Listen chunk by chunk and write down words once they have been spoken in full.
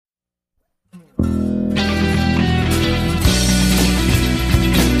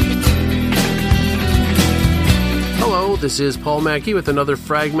this is Paul Mackey with another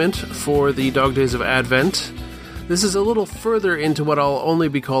fragment for the Dog Days of Advent. This is a little further into what I'll only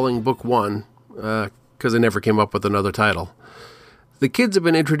be calling Book 1, because I never came up with another title. The kids have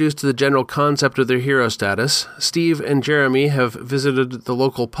been introduced to the general concept of their hero status. Steve and Jeremy have visited the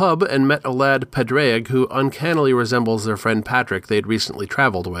local pub and met a lad, Padraig, who uncannily resembles their friend Patrick they'd recently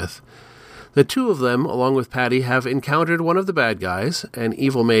traveled with. The two of them, along with Patty, have encountered one of the bad guys, an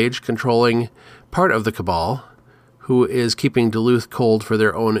evil mage controlling part of the Cabal, who is keeping Duluth cold for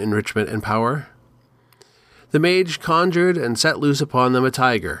their own enrichment and power. The mage conjured and set loose upon them a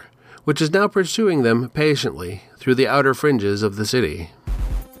tiger, which is now pursuing them patiently through the outer fringes of the city.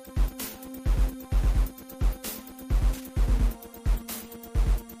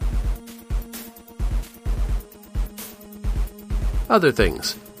 Other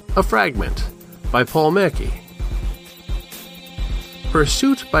Things, a fragment, by Paul Mackey.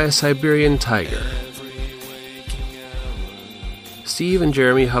 Pursuit by a Siberian tiger. Steve and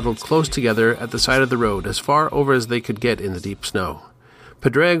Jeremy huddled close together at the side of the road, as far over as they could get in the deep snow.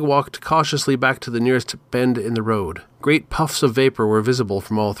 Padraig walked cautiously back to the nearest bend in the road. Great puffs of vapor were visible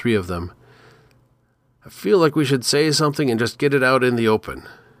from all three of them. I feel like we should say something and just get it out in the open.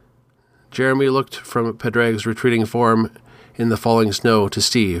 Jeremy looked from Padraig's retreating form in the falling snow to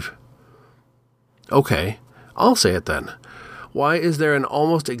Steve. Okay, I'll say it then. Why is there an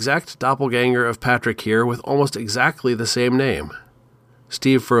almost exact doppelganger of Patrick here with almost exactly the same name?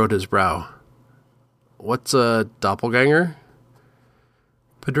 Steve furrowed his brow. What's a doppelganger?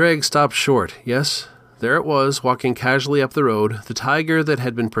 Padraig stopped short. Yes, there it was, walking casually up the road, the tiger that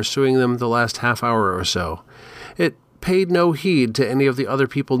had been pursuing them the last half hour or so. It paid no heed to any of the other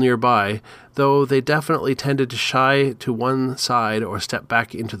people nearby, though they definitely tended to shy to one side or step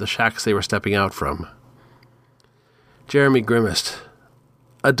back into the shacks they were stepping out from. Jeremy grimaced.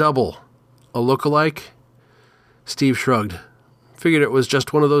 A double. A look-alike? Steve shrugged. Figured it was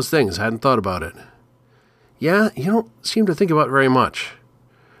just one of those things. Hadn't thought about it. Yeah, you don't seem to think about it very much.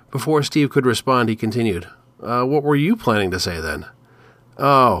 Before Steve could respond, he continued. What were you planning to say then?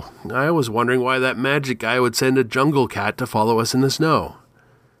 Oh, I was wondering why that magic guy would send a jungle cat to follow us in the snow.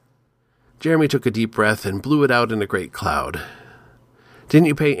 Jeremy took a deep breath and blew it out in a great cloud. Didn't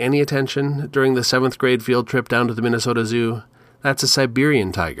you pay any attention during the 7th grade field trip down to the Minnesota Zoo? That's a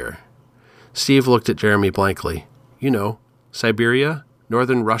Siberian tiger. Steve looked at Jeremy blankly. You know, Siberia?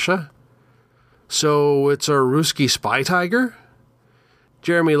 Northern Russia? So it's a Ruski spy tiger?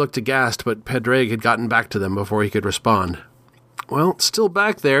 Jeremy looked aghast, but Padraig had gotten back to them before he could respond. Well, still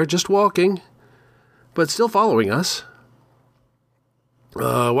back there, just walking, but still following us.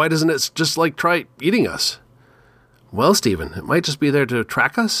 Why doesn't it just, try eating us? Well, Stephen, it might just be there to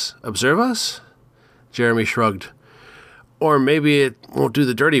track us, observe us? Jeremy shrugged. Or maybe it won't do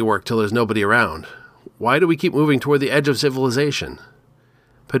the dirty work till there's nobody around. Why do we keep moving toward the edge of civilization?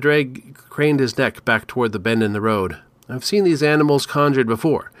 Padraig craned his neck back toward the bend in the road. I've seen these animals conjured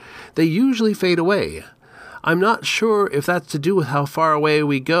before. They usually fade away. I'm not sure if that's to do with how far away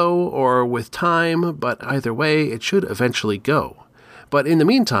we go or with time, but either way, it should eventually go. But in the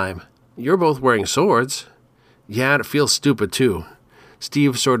meantime, you're both wearing swords. Yeah, it feels stupid too.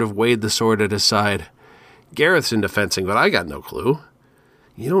 Steve sort of weighed the sword at his side. Gareth's into fencing, but I got no clue.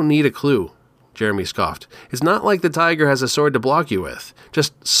 You don't need a clue, Jeremy scoffed. It's not like the tiger has a sword to block you with.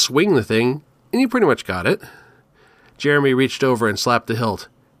 Just swing the thing, and you pretty much got it. Jeremy reached over and slapped the hilt.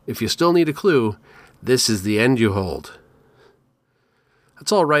 If you still need a clue, this is the end you hold.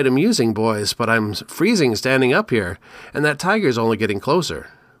 That's all right amusing, boys, but I'm freezing standing up here, and that tiger's only getting closer.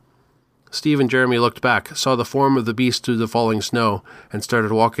 Steve and Jeremy looked back, saw the form of the beast through the falling snow, and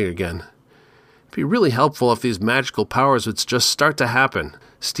started walking again. It'd be really helpful if these magical powers would just start to happen.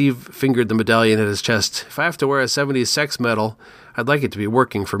 Steve fingered the medallion at his chest. If I have to wear a 70s sex medal, I'd like it to be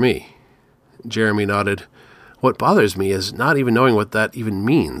working for me. Jeremy nodded. What bothers me is not even knowing what that even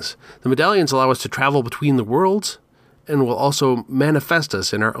means. The medallions allow us to travel between the worlds and will also manifest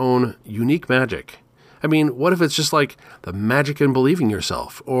us in our own unique magic. I mean, what if it's just like the magic in believing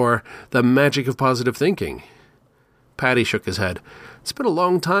yourself or the magic of positive thinking? Patty shook his head. It's been a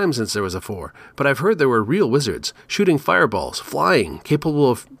long time since there was a 4, but I've heard there were real wizards, shooting fireballs, flying,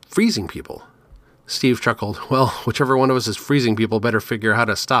 capable of freezing people. Steve chuckled. Well, whichever one of us is freezing people better figure how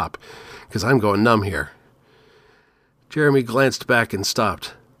to stop, because I'm going numb here. Jeremy glanced back and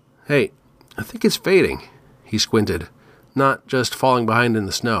stopped. Hey, I think it's fading. He squinted, not just falling behind in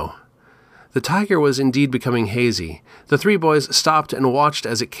the snow. The tiger was indeed becoming hazy. The three boys stopped and watched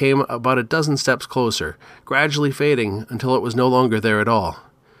as it came about a dozen steps closer, gradually fading until it was no longer there at all.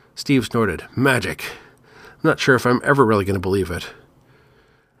 Steve snorted. Magic. I'm not sure if I'm ever really going to believe it.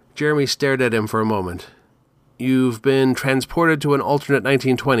 Jeremy stared at him for a moment. You've been transported to an alternate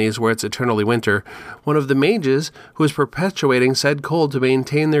 1920s where it's eternally winter. One of the mages who is perpetuating said cold to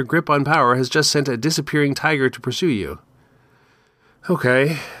maintain their grip on power has just sent a disappearing tiger to pursue you.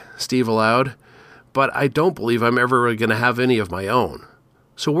 Okay, Steve allowed, but I don't believe I'm ever going to have any of my own.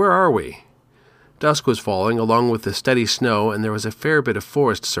 So where are we? Dusk was falling, along with the steady snow, and there was a fair bit of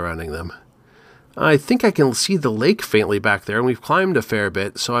forest surrounding them. I think I can see the lake faintly back there, and we've climbed a fair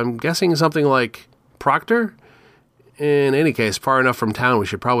bit, so I'm guessing something like Proctor? In any case, far enough from town we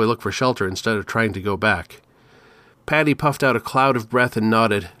should probably look for shelter instead of trying to go back. Paddy puffed out a cloud of breath and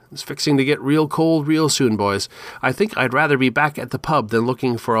nodded. It's fixing to get real cold real soon, boys. I think I'd rather be back at the pub than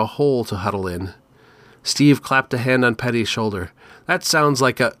looking for a hole to huddle in. Steve clapped a hand on Paddy's shoulder. That sounds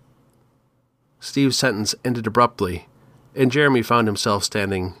like a... Steve's sentence ended abruptly, and Jeremy found himself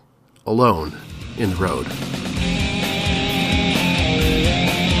standing alone in the road.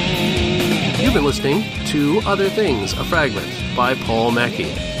 You've been listening to Other Things, a Fragment by Paul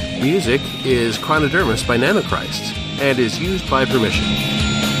Mackey. Music is Chronodermis by Nanochrist and is used by permission.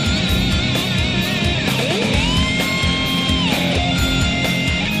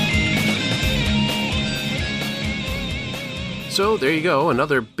 So there you go,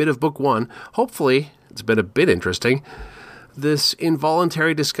 another bit of book one. Hopefully, it's been a bit interesting. This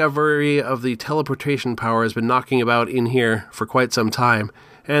involuntary discovery of the teleportation power has been knocking about in here for quite some time,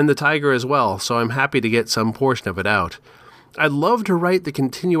 and the tiger as well, so I'm happy to get some portion of it out. I'd love to write the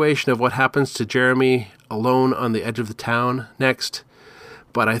continuation of what happens to Jeremy alone on the edge of the town next,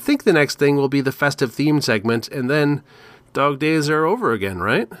 but I think the next thing will be the festive theme segment, and then dog days are over again,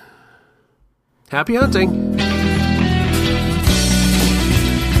 right? Happy hunting!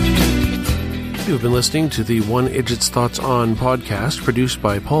 You've been listening to the One Idjit's Thoughts On podcast, produced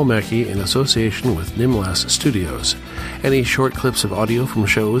by Paul Mackey in association with Nimlas Studios. Any short clips of audio from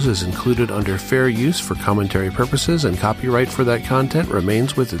shows is included under fair use for commentary purposes, and copyright for that content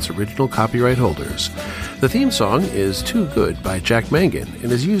remains with its original copyright holders. The theme song is Too Good by Jack Mangan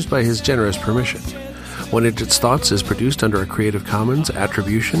and is used by his generous permission. One Idjit's Thoughts is produced under a Creative Commons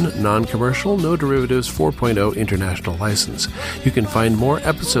Attribution, Non-Commercial, No Derivatives 4.0 International License. You can find more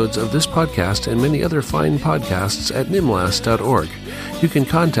episodes of this podcast and many other fine podcasts at nimlas.org. You can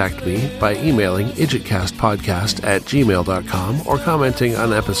contact me by emailing idjitcastpodcast@gmail.com or commenting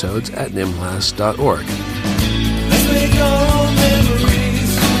on episodes at nimlas.org.